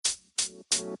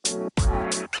Hey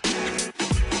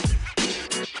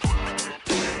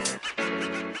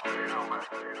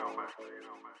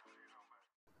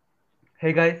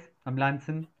guys, I'm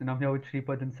Lanson and I'm here with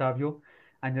Shripad and Savio,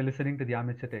 and you're listening to the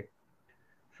Amateur Tech.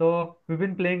 So, we've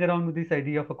been playing around with this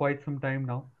idea for quite some time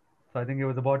now. So, I think it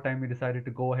was about time we decided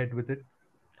to go ahead with it.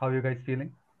 How are you guys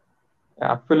feeling?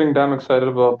 Yeah, I'm feeling damn excited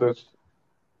about this.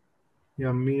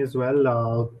 Yeah, me as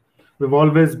well. We've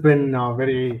always been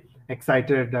very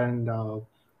excited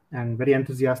and very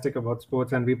enthusiastic about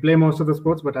sports, and we play most of the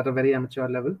sports, but at a very amateur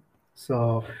level.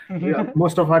 So, yeah,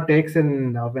 most of our takes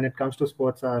in when it comes to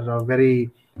sports are very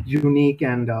unique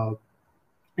and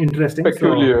interesting. So,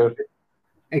 Peculiar.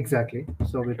 exactly.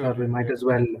 So we thought we Peculiar, might yeah. as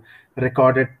well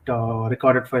record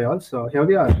it for y'all. So here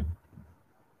we are.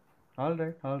 All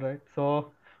right, all right.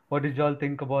 So, what did y'all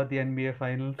think about the NBA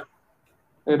Finals?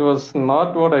 It was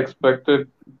not what I expected.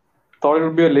 Thought it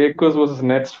would be a Lakers versus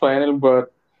Nets final,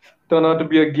 but turned out to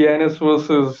be a Giannis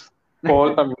versus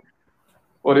Paul. I mean,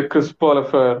 or a Chris Paul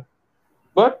affair.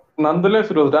 But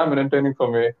nonetheless, it was damn entertaining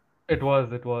for me. It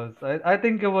was, it was. I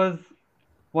think it was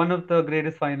one of the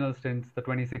greatest finals since the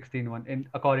 2016 one,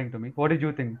 according to me. What did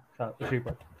you think,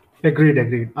 Shripad? Agreed,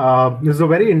 agreed. This is a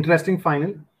very interesting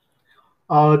final.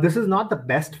 This is not the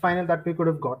best final that we could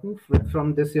have gotten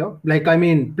from this year. Like, I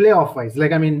mean, playoff wise,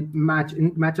 like, I mean,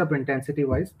 matchup intensity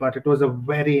wise, but it was a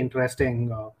very interesting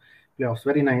playoffs.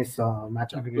 Very nice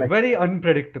matchup. Agreed. Like, Very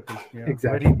unpredictable. Yeah, very,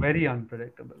 exactly. very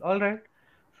unpredictable. All right.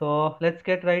 So let's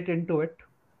get right into it.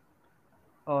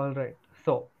 All right.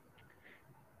 So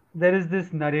there is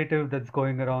this narrative that's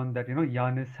going around that,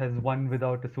 Giannis has won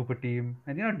without a super team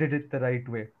and, did it the right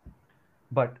way.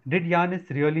 But did Giannis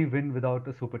really win without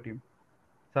a super team?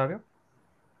 Savio?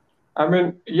 I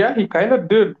mean, yeah, he kind of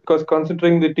did, because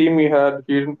considering the team he had,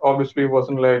 he obviously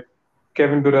wasn't like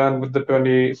Kevin Durant with the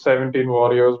 2017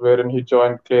 Warriors, wherein he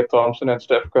joined Klay Thompson and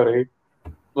Steph Curry.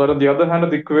 But on the other hand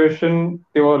of the equation,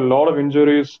 there were a lot of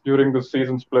injuries during the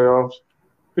season's playoffs,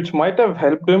 which might have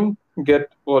helped him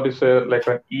get what is a like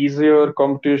an easier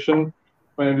competition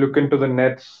when you look into the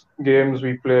Nets games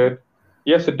we played.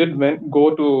 Yes, it did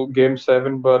go to Game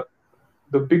 7, but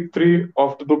the big three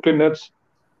of the Brooklyn Nets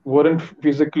weren't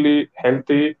physically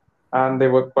healthy and they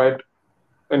were quite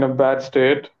in a bad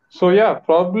state. So yeah,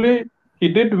 probably he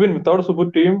did win without a super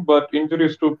team, but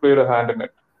injuries too played a hand in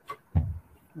it.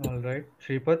 All right.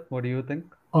 Shripad, what do you think?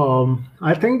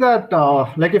 I think that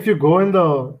like if you go in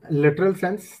the literal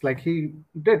sense, like he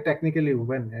did technically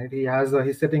win. Right?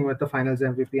 He's sitting with the Finals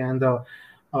MVP and the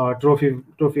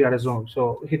trophy at his home.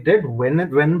 So he did win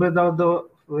without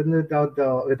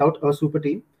a super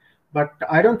team. But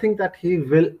I don't think that he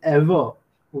will ever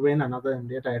win another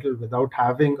India title without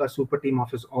having a super team of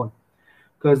his own.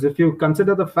 Because if you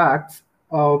consider the facts,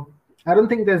 I don't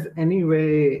think there's any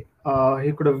way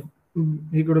he could have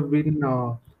beaten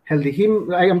healthy.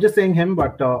 I'm just saying him,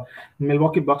 but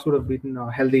Milwaukee Bucks would have beaten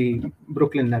healthy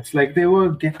Brooklyn Nets. Like they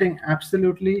were getting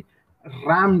absolutely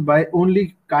rammed by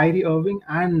only Kyrie Irving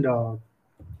and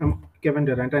Kevin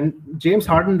Durant and James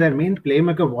Harden. Their main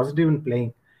playmaker wasn't even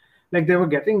playing. Like they were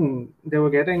getting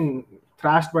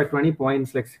thrashed by 20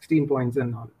 points, like 16 points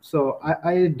and all. So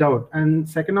I doubt. And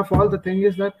second of all, the thing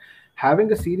is that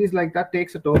having a series like that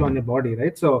takes a toll on your body,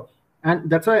 right? So and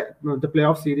that's why the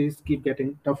playoff series keep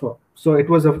getting tougher. So it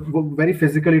was a very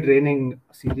physically draining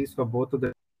series for both of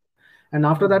them. And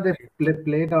after that, they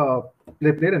played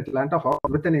Atlanta Hawks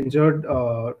with an injured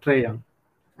Trey Young.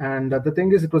 And the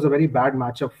thing is, it was a very bad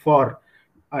matchup for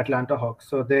Atlanta Hawks.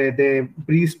 So they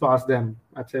breezed past them.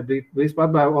 I'd say breezed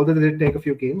past, but although they did take a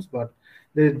few games, but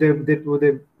they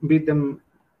beat them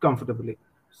comfortably.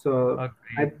 So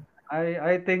I Agreed.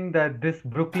 I think that this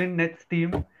Brooklyn Nets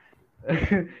team,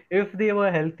 if they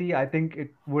were healthy, I think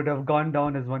it would have gone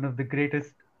down as one of the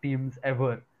greatest teams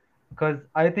ever. Because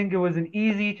I think it was an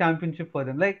easy championship for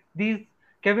them. Like these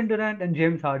Kevin Durant and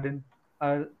James Harden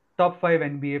are top five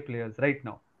NBA players right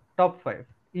now. Top five,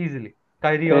 easily.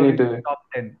 Kyrie Any Irving, day, top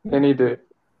 10. any day.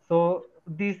 So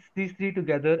these three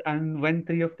together, and when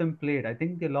three of them played, I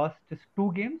think they lost just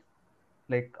two games,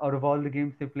 like out of all the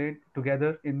games they played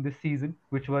together in this season,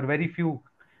 which were very few,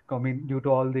 I mean, due to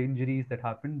all the injuries that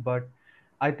happened. But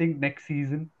I think next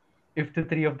season, if the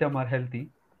three of them are healthy,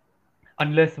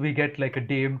 unless we get like a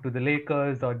Dame to the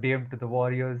Lakers or Dame to the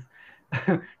Warriors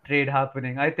trade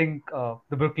happening, I think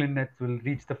the Brooklyn Nets will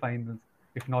reach the finals,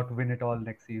 if not win it all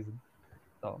next season.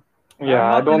 So I'm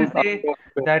Yeah, not going to I say don't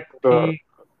think that the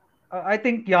I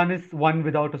think Giannis won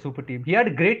without a super team. He had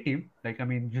a great team, like I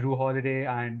mean, Drew Holiday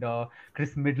and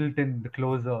Chris Middleton, the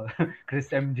closer, Chris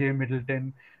MJ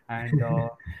Middleton, and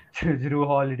Drew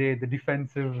Holiday, the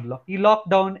defensive. He locked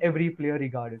down every player he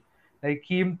guarded. Like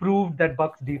he improved that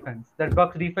Bucks defense. That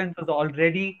Bucks defense was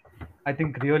already, I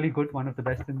think, really good, one of the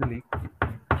best in the league,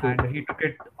 True. and he took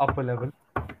it up a level.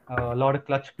 A lot of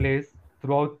clutch plays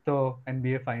throughout the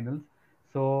NBA Finals.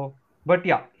 So, but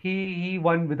yeah, he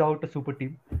won without a super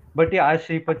team. But yeah, as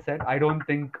Shreepad said, I don't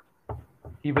think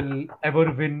he will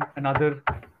ever win another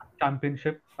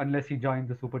championship unless he joins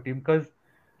the super team, because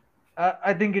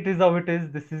I think it is how it is.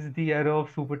 This is the era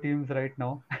of super teams right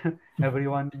now.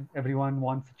 Everyone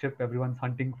wants a chip. Everyone's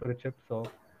hunting for a chip. So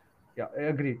yeah, I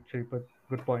agree, Shripad.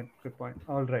 Good point. Good point.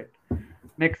 All right.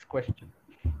 Next question.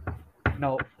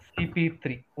 Now,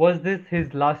 CP3. Was this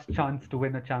his last chance to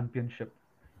win a championship?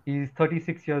 He's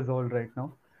 36 years old right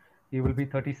now. He will be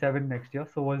 37 next year.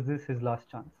 So was this his last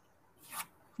chance?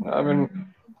 I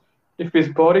mean, if his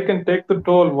body can take the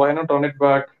toll, why not run it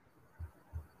back?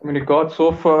 I mean, he got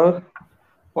so far.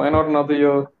 Why not another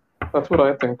year? That's what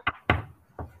I think.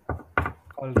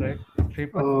 All right.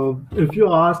 Shripad? If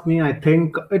you ask me, I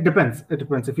think it depends. It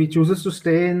depends. If he chooses to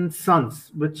stay in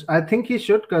Suns, which I think he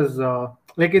should, because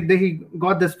like he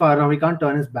got this far now, he can't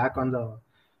turn his back on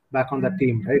that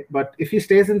team, right? But if he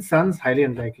stays in Suns, highly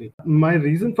unlikely. My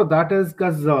reason for that is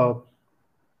because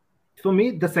for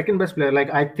me, the second best player,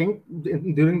 like I think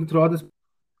during throughout this,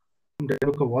 Devin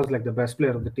Booker was like the best player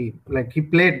of the team. Like he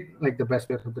played like the best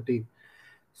player of the team.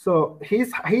 So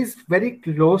he's very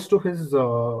close to his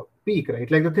peak, right?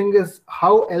 Like the thing is,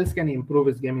 how else can he improve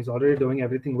his game? He's already doing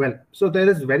everything well. So there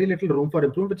is very little room for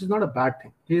improvement, which is not a bad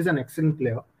thing. He is an excellent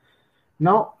player.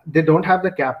 Now they don't have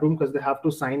the cap room because they have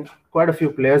to sign quite a few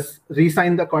players,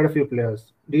 re-sign the quite a few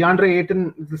players. DeAndre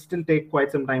Ayton will still take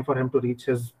quite some time for him to reach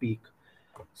his peak.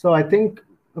 So I think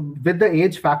with the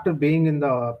age factor being in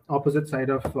the opposite side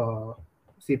of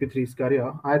CP3's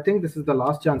career, I think this is the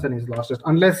last chance and he's lost it.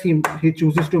 Unless he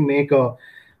chooses to make a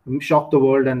shock the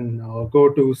world and go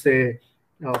to say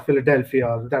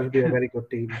Philadelphia, that would be a very good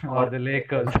team. Or Or the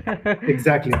Lakers?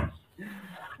 exactly,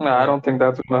 Nah, I Yeah. don't think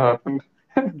that's gonna happen.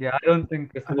 Yeah, I don't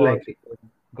think Chris Paul unlikely. would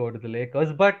go to the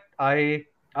Lakers, but I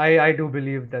do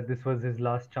believe that this was his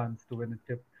last chance to win a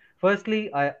chip.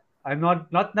 Firstly, I'm not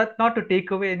to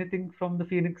take away anything from the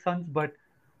Phoenix Suns, but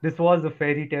this was a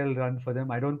fairy tale run for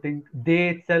them. I don't think they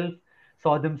itself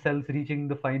saw themselves reaching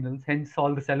the finals. Hence,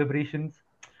 all the celebrations,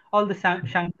 all the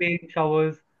champagne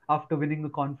showers after winning the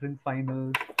conference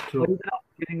finals, or True, even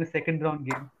after winning a second round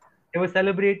game. They were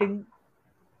celebrating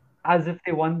as if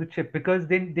they won the chip, because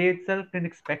they itself didn't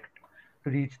expect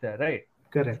to reach there, right?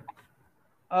 correct.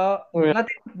 Yeah.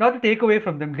 Nothing, not to take away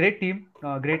from them. Great team,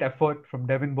 great effort from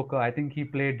Devin Booker. I think he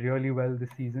played really well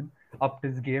this season, upped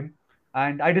his game.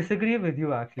 And I disagree with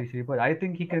you actually, Shripad. I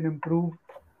think he can improve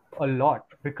a lot,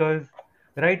 because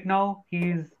right now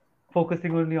he's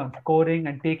focusing only on scoring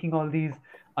and taking all these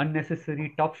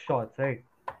unnecessary tough shots, right?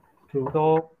 True,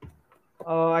 So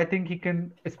I think he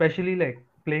can, especially like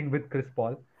playing with Chris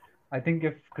Paul. I think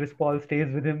if Chris Paul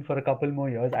stays with him for a couple more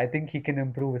years, I think he can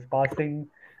improve his passing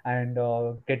and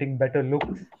getting better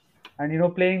looks,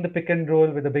 and playing the pick and roll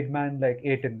with a big man like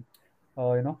Aiton.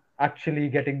 Actually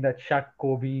getting that Shaq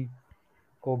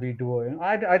Kobe duo.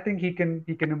 I think he can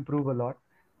improve a lot.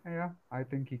 Yeah, I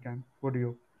think he can. What do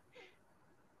you?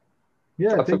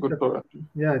 yeah, I That's a think good that. point.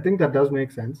 Yeah, I think that does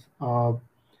make sense.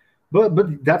 But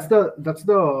that's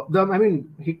the I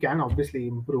mean he can obviously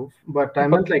improve, but I But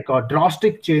meant like a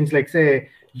drastic change, like say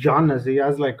Giannis,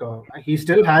 he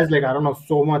still has like I don't know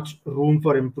so much room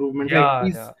for improvement. Like Yeah,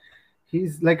 yeah.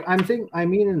 he's like I'm saying I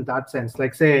mean in that sense,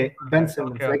 like say Ben Okay,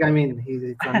 Simmons, okay, like I okay. mean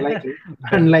it's unlikely,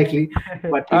 Ben. unlikely,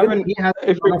 but I even mean, he has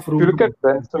if a lot of you room look to at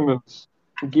Ben improve. Simmons,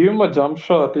 give him a jump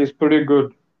shot, he's pretty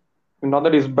good. Not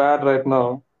that he's bad right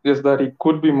now, just that he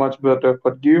could be much better.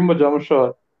 But give him a jump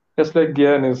shot, just like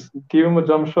Giannis. Give him a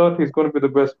jump shot, he's going to be the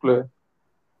best player.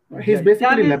 He's Yeah,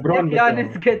 basically Giannis, if LeBron with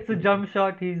Giannis gets a jump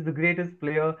shot, he's the greatest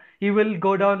player. He will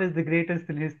go down as the greatest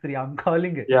in history. I'm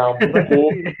calling it. Yeah. But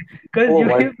Oh, because oh you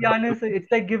my give Giannis,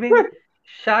 it's like giving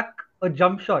Shaq a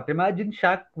jump shot. Imagine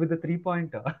Shaq with a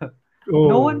three-pointer.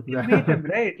 No one oh can beat him,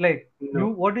 right? Like no,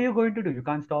 what are you going to do? You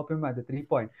can't stop him at the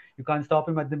three-point. You can't stop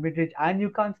him at the mid-range, and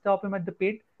you can't stop him at the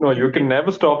paint. no, you can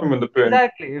never stop him in the paint.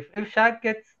 Exactly. If Shaq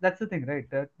gets, that's the thing, right?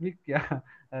 That we yeah,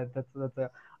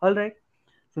 all right.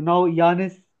 So now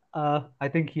Giannis, I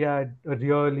think he had a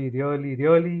really, really,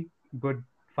 really good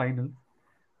finals.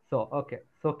 So okay,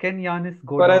 so can Giannis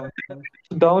go But I down? think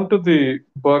it's down to the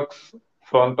Bucks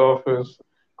front office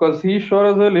because he sure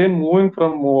as hell ain't moving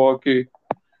from Milwaukee.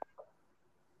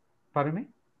 Pardon me?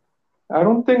 I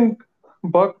don't think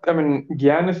I mean,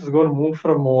 Giannis is going to move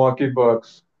from Milwaukee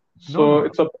Bucks. No, So no, no.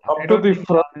 it's up I to don't the think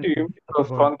front Giannis is team, the going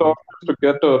to front move. office to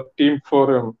get a team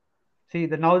for him. See,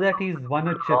 now that he's won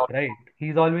a chip, right?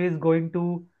 He's always going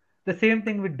to the same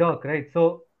thing with Dirk, right?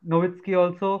 So Nowitzki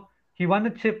also, he won a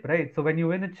chip, right? So when you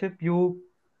win a chip,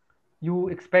 you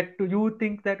expect to, you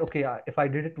think that okay, if I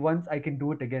did it once, I can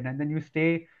do it again, and then you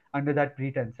stay under that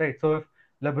pretense, right? So if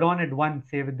LeBron had won,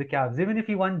 say with the Cavs, even if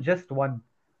he won just one,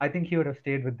 I think he would have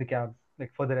stayed with the Cavs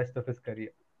like for the rest of his career.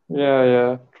 Yeah,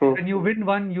 yeah, true. When you win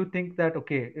one, you think that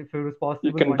okay, if it was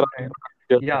You possible can one try time,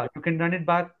 it. yeah, you can run it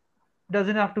back.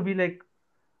 Doesn't have to be like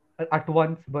at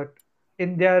once, but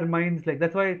in their minds, like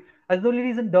that's why that's the only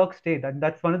reason Dirk stayed, and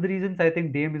that's one of the reasons I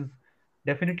think Dame is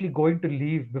definitely going to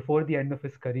leave before the end of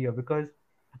his career because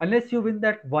unless you win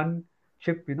that one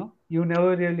chip, you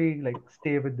never really like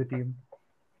stay with the team.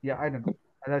 Yeah, I don't know.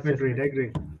 That's just my Agreed,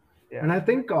 agreed. yeah. And I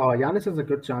think Giannis has a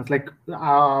good chance. Like,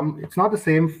 it's not the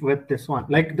same with this one.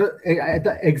 Like the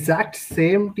exact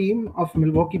same team of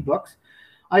Milwaukee Bucks,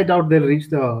 I doubt they'll reach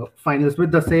the finals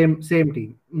with the same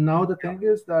team. Now the thing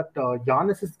is that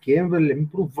Giannis's game will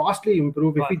improve, vastly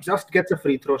improve if he Vast. just gets a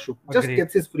free throw shoot, just Agreed.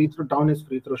 gets his free throw down, his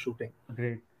free throw shooting.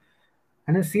 Agreed.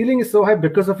 And his ceiling is so high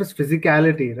because of his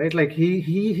physicality, right? Like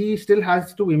he still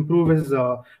has to improve his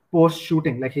post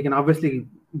shooting. Like he can obviously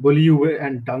bully you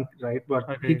and dunk, right? But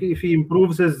Agreed. if he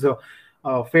improves his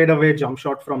fade away jump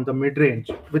shot from the mid range,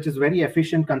 which is very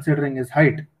efficient considering his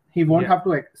height, he won't Yeah. have to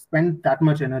like, spend that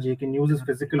much energy. He can use his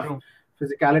True.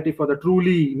 physicality for the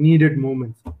truly needed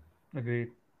moments.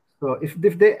 Agreed. So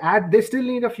if they add, they still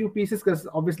need a few pieces because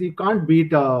obviously cannot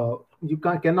beat a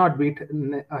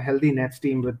healthy Nets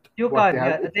team with You what they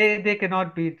can't. have. Yeah, they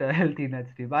cannot beat a healthy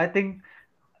Nets team. I think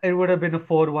it would have been a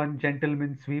 4-1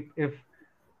 gentleman sweep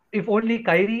if only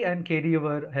Kyrie and KD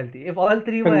were healthy. If all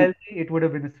three were And healthy, it would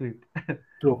have been a sweep.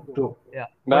 True, true. Yeah,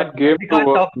 but that game we too can't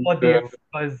was talk about the insane. ifs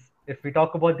because if we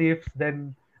talk about the ifs,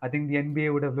 then I think the NBA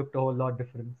would have looked a whole lot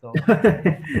different. So,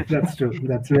 That's true.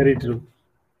 That's very true.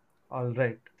 all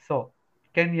right. So,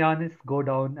 can Giannis go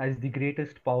down as the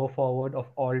greatest power forward of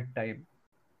all time?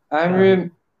 I Uh,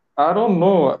 mean, I don't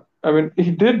know. I mean,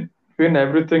 he did win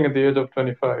everything at the age of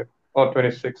 25 or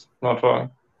 26, not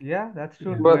wrong. Yeah, that's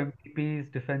true. yeah. Two But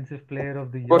MVPs, Defensive Player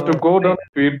of the to Year. go down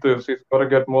and beat this, he's got to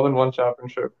get more than one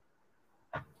championship,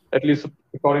 at least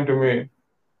according to me.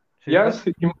 That's Yes,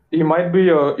 he might be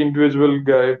a individual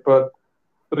guy, but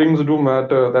rings do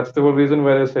matter. That's the whole reason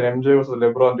why I said MJ was the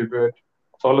LeBron debate.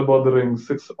 It's all about the rings.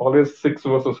 Always 6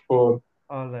 versus 4.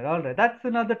 all right. All right. That's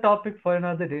another topic for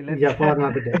another day. Let's Yeah, for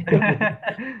another day.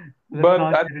 let's But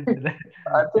not get into that.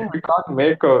 I think we can't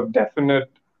make a definite,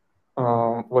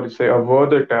 what do you say, a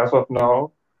verdict as of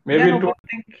now. Yeah, Maybe no, in two. but I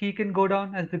think he can go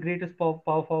down as the greatest power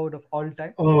forward of all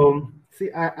time.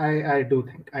 See, I do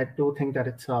think that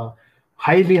it's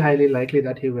highly, highly likely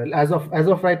that he will. As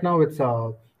of right now,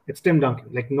 it's Tim Duncan.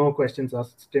 Like no questions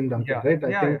asked, it's Tim Duncan, Yeah, right? I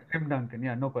yeah, yeah. think Tim Duncan.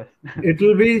 Yeah, no question.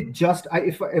 it'll be just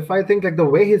if I think like the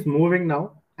way he's moving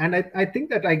now, and I think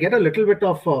that I get a little bit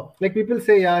of like people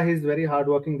say, yeah, he's very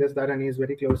hardworking, this that, and he's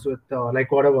very close with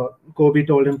like whatever Kobe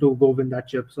told him to go win that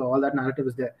chip. So all that narrative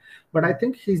is there, but I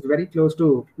think he's very close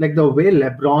to like the way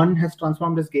LeBron has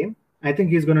transformed his game. I think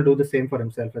he's going to do the same for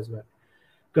himself as well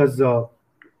because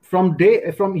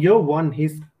from year one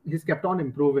he's kept on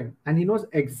improving and he knows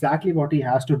exactly what he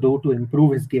has to do to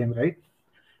improve his game, right?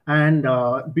 And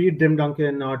be it Tim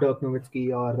Duncan or Dirk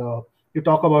Nowitzki or you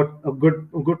talk about a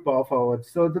good power forward.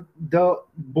 So the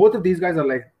both of these guys are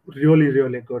like really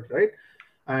really good, right?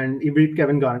 And he beat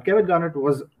Kevin Garnett. Kevin Garnett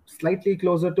was slightly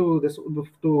closer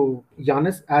to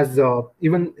Giannis as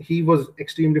even he was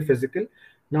extremely physical.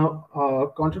 Now,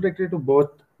 contradictory to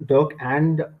both Dirk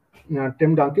and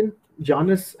Tim Duncan,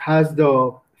 Giannis has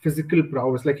the physical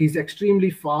prowess. Like he's extremely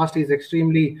fast. He's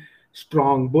extremely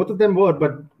strong. Both of them were,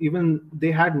 but even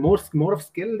they had more of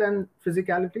skill than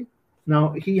physicality.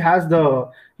 Now he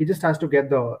just has to get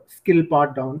the skill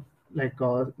part down, like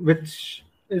which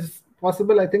is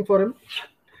possible, I think, for him.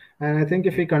 And I think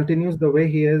if he continues the way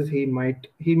he is, he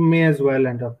may as well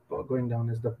end up going down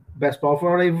as the best power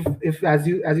forward. If as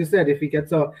you said, if he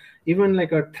gets a even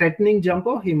like a threatening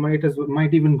jumper, he might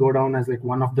even go down as like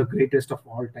one of the greatest of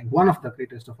all time. One of the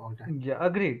greatest of all time. Yeah,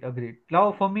 agreed, agreed.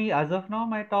 Now, for me, as of now,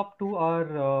 my top two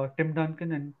are Tim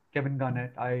Duncan and Kevin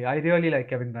Garnett. I really like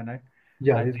Kevin Garnett.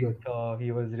 Yeah, I he's think good.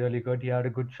 he was really good. He had a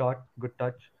good shot, good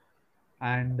touch,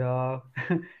 and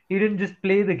he didn't just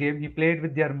play the game; he played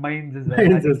with their minds as well. I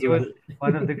Mine's think as he was well.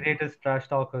 one of the greatest trash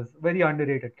talkers. Very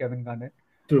underrated, Kevin Garnett.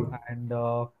 True. And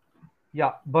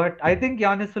yeah, but I think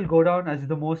Giannis will go down as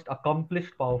the most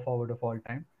accomplished power forward of all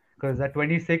time because at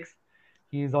 26,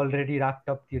 he's already wrapped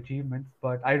up the achievements.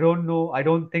 But I don't know. I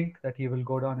don't think that he will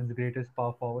go down as the greatest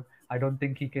power forward. I don't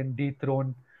think he can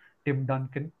dethrone Tim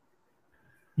Duncan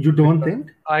You don't because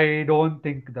think? I don't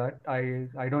think that. I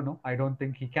don't know. I don't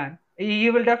think he can. He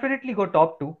will definitely go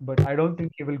top two, but I don't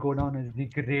think he will go down as the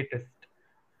greatest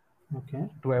Okay.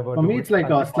 to ever For me, do it's it like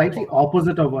as a a power slightly forward.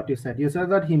 opposite of what you said. You said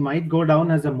that he might go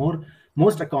down as a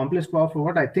most accomplished power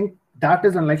forward. I think that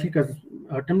is unlikely because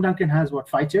Tim Duncan has what,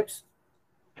 5 chips?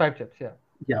 Five chips, yeah.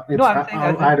 Yeah, No, it's I'm saying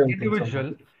as I an don't think so.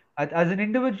 individual, as an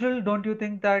individual, don't you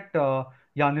think that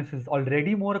Giannis is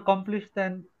already more accomplished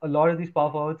than a lot of these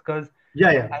power forwards? Because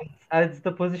Yeah, yeah, as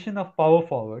the position of power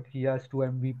forward, he has two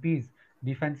MVPs,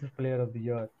 Defensive Player of the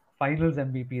Year, Finals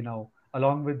MVP now,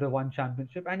 along with the one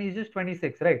championship, and he's just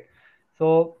 26, right?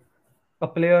 So a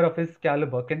player of his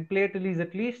caliber can play till he's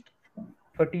at least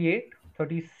 38,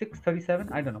 36, 37.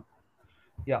 I don't know.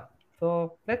 Yeah.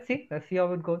 So let's see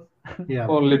how it goes. yeah.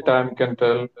 Only time can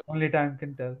tell. Only time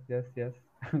can tell. Yes, yes.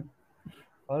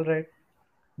 All right.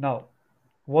 Now,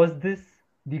 was this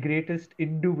the greatest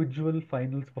individual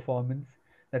finals performance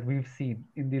that we've seen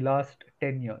in the last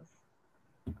 10 years?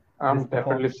 This I'm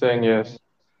definitely performance saying in the yes. finals.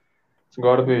 It's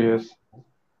got to be yes.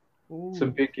 It's a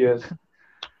Ooh. big yes.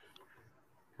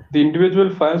 The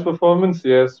individual finals performance,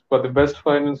 yes, but the best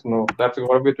finals, no. That's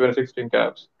got to be 2016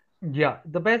 Caps. Yeah,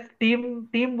 the best team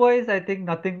wise, I think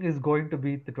nothing is going to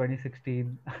beat the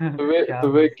 2016 The way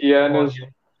Cavs Giannis Warriors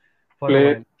for a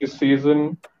played while. this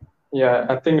season, yeah,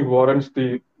 I think it warrants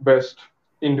the best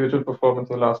individual performance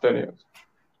in the last 10 years.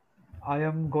 I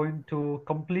am going to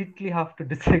completely have to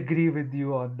disagree with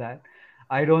you on that.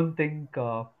 I don't think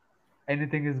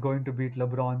anything is going to beat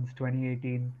LeBron's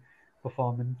 2018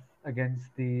 performance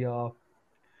against the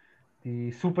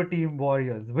super team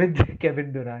Warriors with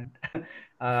Kevin Durant.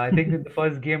 I think in the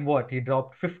first game, what he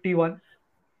dropped 51,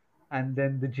 and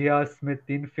then the J.R. Smith,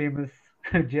 the infamous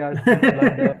J.R.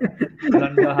 Smith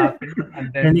blunder happened,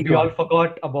 and And then he we all got.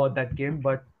 forgot about that game.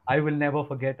 But I will never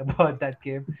forget about that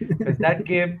game because that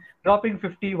game, dropping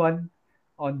 51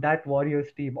 on that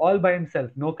Warriors team all by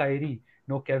himself, no Kyrie,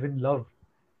 no Kevin Love,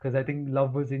 because I think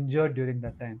Love was injured during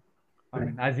that time. I Right.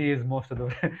 mean, as he is most of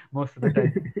the most of the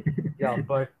time. Yeah,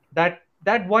 but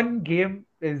that one game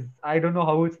is, I don't know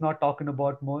how it's not talked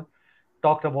about more,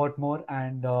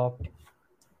 and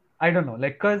I don't know,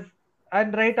 like, cause,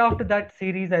 and right after that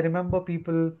series, I remember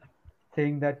people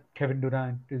saying that Kevin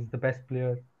Durant is the best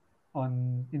player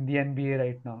on in the NBA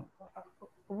right now.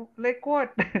 Like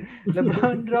what?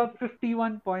 LeBron dropped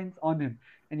 51 points on him.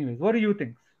 Anyways, what do you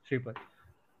think, Shripad?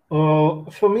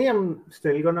 For me, I'm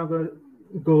still gonna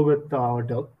go with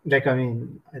Dirk. Like, I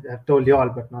mean, I've told you all,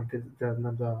 but not this,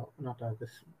 not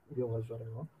this viewers,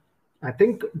 whatever. I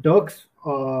think Dirk's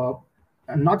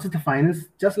not just the finals,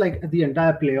 just like the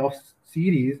entire playoffs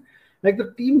series, like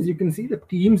the teams, you can see the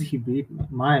teams he beat.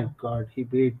 My God, he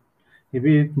beat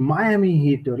Miami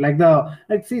Heat too. Like,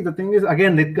 see, the thing is,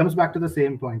 again, it comes back to the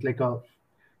same point. Like,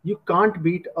 you can't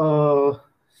beat a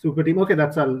super team. Okay,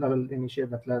 I'll initiate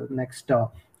that next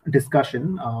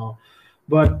discussion.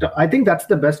 But I think that's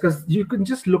the best because you can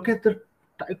just look at the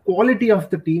quality of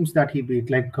the teams that he beat.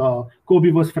 Like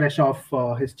Kobe was fresh off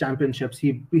his championships.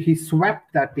 He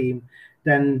swept that team.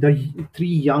 Then the three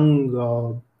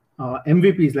young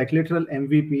MVPs, like literal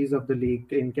MVPs of the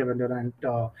league in Kevin Durant,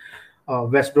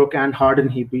 Westbrook and Harden,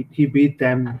 he beat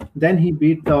them. Then he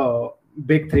beat the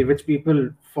big three, which people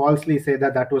falsely say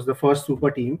that was the first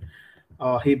super team.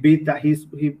 He beat that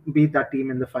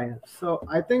team in the finals. So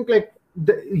I think like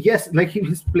yes, like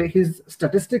his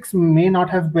statistics may not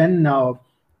have been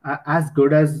as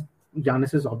good as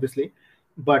Giannis's, obviously,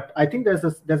 but I think there's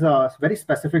a very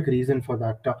specific reason for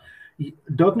that.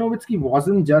 Dirk Nowitzki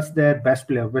wasn't just their best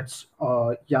player, which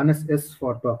Giannis is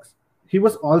for Bucks. He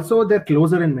was also their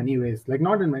closer in many ways, like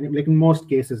not in many, like in most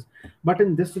cases. But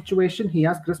in this situation, he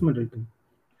has Chris Middleton.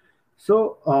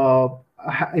 So,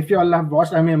 if you all have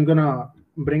watched, I mean, I'm gonna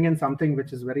bring in something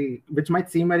which might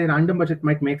seem very random, but it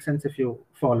might make sense if you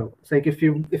follow. It's like if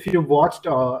you watched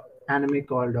anime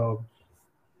called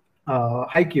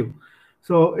Haikyuu.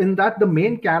 So in that, the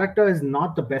main character is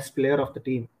not the best player of the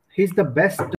team. He's the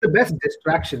best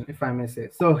distraction, if I may say.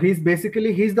 So he's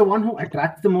the one who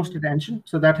attracts the most attention,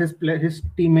 so that his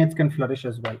teammates can flourish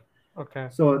as well. Okay.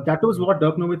 So that was what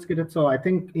Dirk Nowitzki did. So I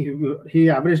think he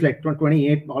averaged like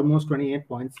 28, almost 28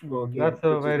 points per game, That's a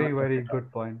which is very, not bad very at all.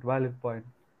 good point. Valid point.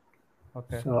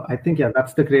 Okay. So I think yeah,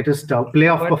 that's the greatest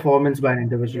playoff But performance by an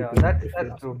individual yeah, player, that's if you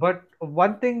that's ask true. me. But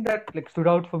one thing that like stood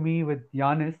out for me with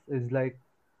Giannis is like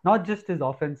not just his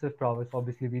offensive prowess.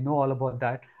 Obviously, we know all about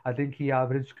that. I think he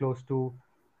averaged close to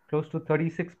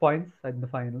 36 points in the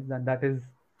finals, and that is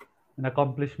an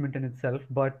accomplishment in itself.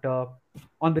 But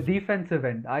on the defensive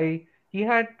end, I he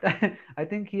had I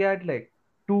think he had like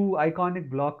two iconic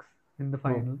blocks in the Oh,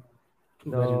 final.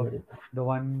 very The very. the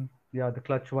one, yeah, the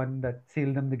clutch one that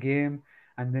sealed them the game,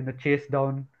 and then a chase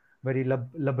down. very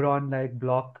LeBron-like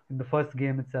block in the first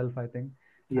game itself, I think,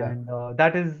 Yeah. and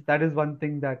that is one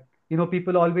thing that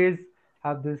people always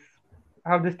have this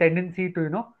have this tendency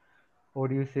to what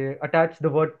do you say, attach the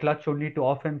word clutch only to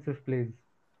offensive plays,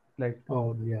 like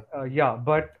Oh, yeah. yeah,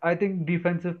 but I think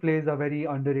defensive plays are very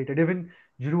underrated. Even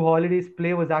Drew Holiday's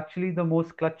play was actually the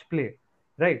most clutch play,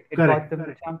 right? It got Correct. them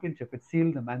the championship. It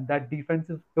sealed them, and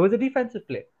it was a defensive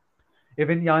play.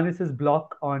 Even Giannis's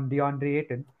block on DeAndre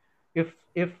Ayton, if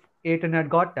Ayton had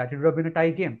got that, it would have been a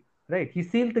tie game, right? He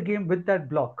sealed the game with that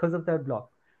block because of that block.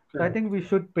 So I Correct. think we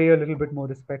should pay a little bit more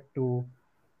respect to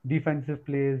defensive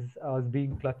plays as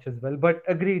being clutch as well. But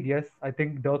agreed, yes, I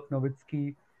think Dirk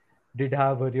Nowitzki did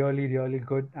have a really, really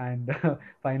good and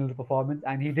finals performance,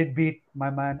 and he did beat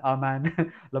our man,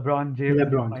 LeBron James in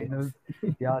the LeBron finals.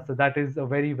 James. Yeah, so that is a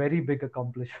very, very big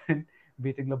accomplishment,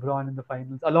 beating LeBron in the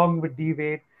finals, along with D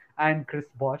Wade and Chris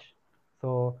Bosh.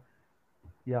 So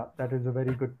yeah, that is a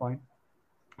very good point.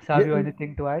 Yeah. Savio,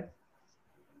 anything to add?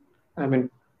 I mean,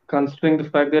 considering the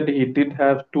fact that he did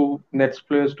have two Nets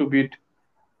players to beat,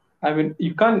 I mean,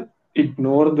 you can't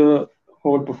ignore the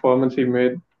whole performance he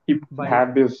made. He By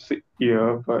had this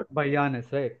year, but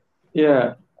Giannis, right?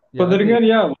 yeah. But Yeah, then agreed. again,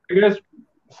 yeah, what you guys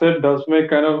said does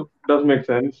make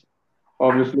sense,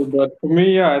 obviously. But for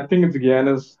me, yeah, I think it's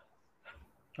Giannis.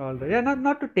 All right. Yeah,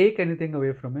 not to take anything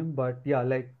away from him, but yeah,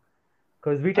 like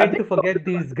because we I tend think, to forget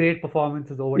these great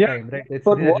performances over yeah, time, right? It's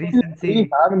but the what we recency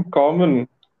have in common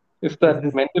is is that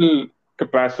this. mental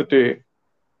capacity.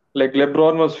 Like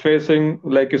LeBron was facing,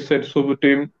 like you said, super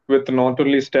team with not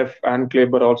only Steph and Clay,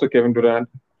 but also Kevin Durant.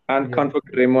 And Yeah, can't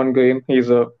forget Raymond Green. He's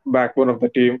a backbone of the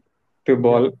team. To yeah.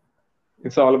 ball,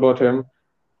 it's all about him.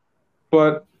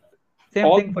 But Same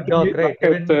all thing for three, Dirk, like right? I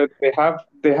Even said,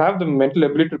 they have the mental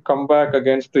ability to come back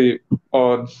against the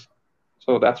odds.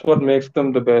 So that's what makes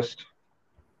them the best.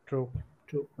 true,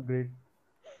 True. agreed.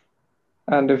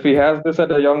 And if he has this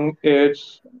at a young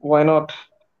age, why not?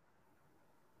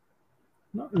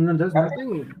 No, no, there's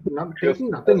nothing, not Yes. taking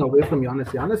nothing away from Giannis.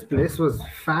 Giannis' place was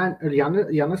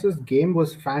Giannis's game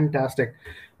was fantastic.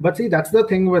 But see, that's the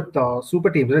thing with super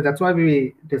teams. Right? That's why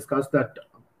we discussed that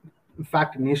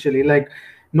fact initially. Like,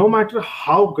 no matter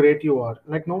how great you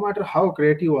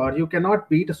are, you cannot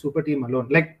beat a super team alone.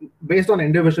 Like, based on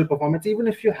individual performance, even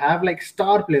if you have like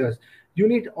star players, you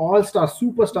need all-star,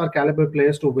 superstar caliber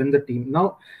players to win the team.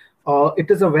 Now, it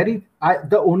is a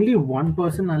the only one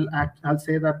person I'll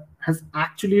say that has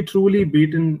actually truly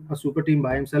beaten a super team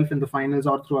by himself in the finals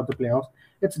or throughout the playoffs.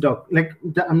 It's Dirk. Like,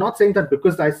 I'm not saying that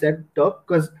because I said Dirk,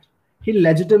 because he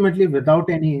legitimately, without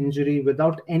any injury,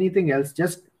 without anything else,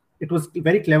 just it was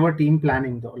very clever team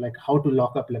planning though, like how to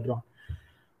lock up LeBron.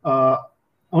 Uh,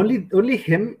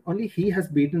 only he has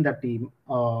beaten that team.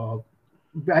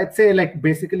 I'd say like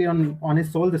basically on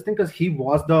his soul this thing because he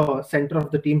was the center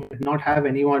of the team. He did not have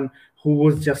anyone who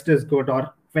was just as good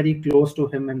or very close to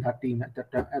him in that team at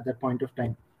that point of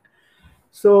time.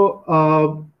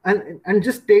 So and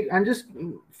just take and just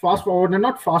fast forward and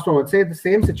not fast forward, say the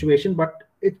same situation, but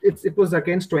it was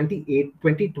against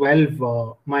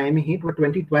 2012 Miami Heat with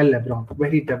 2012 LeBron, where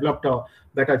he developed a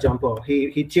better jumper.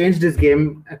 He changed his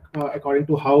game according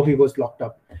to how he was locked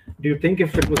up. Do you think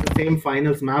if it was the same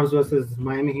finals, Mavs versus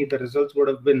Miami Heat, the results would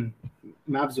have been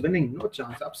Mavs winning? No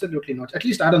chance, absolutely not. At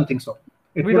least I don't think so.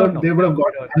 It we would don't have know. They would have We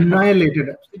got don't know. annihilated,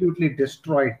 absolutely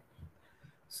destroyed.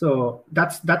 So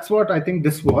that's what I think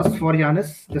this was for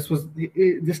Giannis.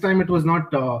 This time it was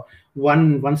not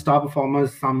one star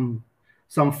performers, some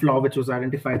flaw which was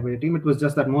identified by the team. It was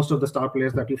just that most of the star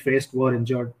players that you faced were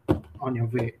injured on your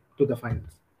way to the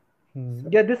finals. So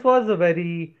Yeah, this was a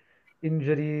very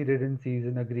injury-ridden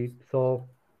season. Agreed. So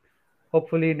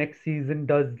hopefully next season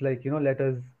does let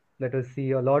us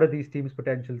see a lot of these teams'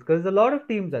 potentials because a lot of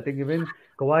teams. I think even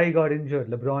Kawhi got injured,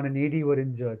 LeBron and AD were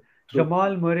injured, true.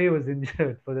 Jamal Murray was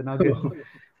injured for the Nuggets. Yeah.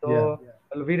 So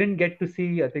well, we didn't get to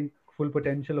see, I think, full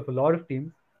potential of a lot of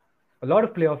teams, a lot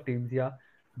of playoff teams. Yeah,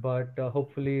 but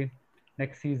hopefully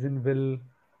next season will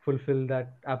fulfill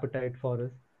that appetite for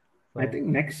us. I So think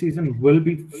next season will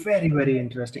be very, very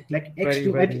interesting. Like very,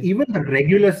 extreme, like very. even the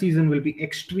regular season will be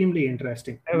extremely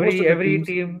interesting. Most of the Every teams,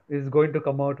 team is going to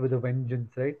come out with a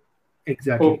vengeance, right?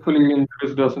 exactly. Hopefully,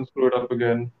 injuries doesn't screw it up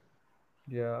again.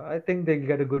 Yeah, I think they'll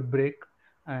get a good break,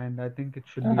 and I think it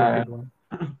should be a Uh, good one.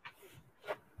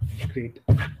 Great.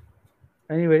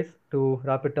 Anyways, to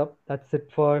wrap it up, that's it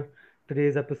for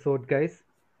today's episode, guys.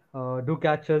 Do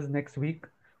catch us next week,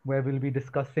 where we'll be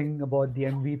discussing about the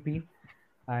MVP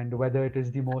and whether it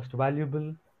is the most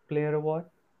valuable player award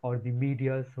or the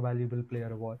media's valuable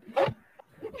player award.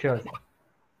 Cheers.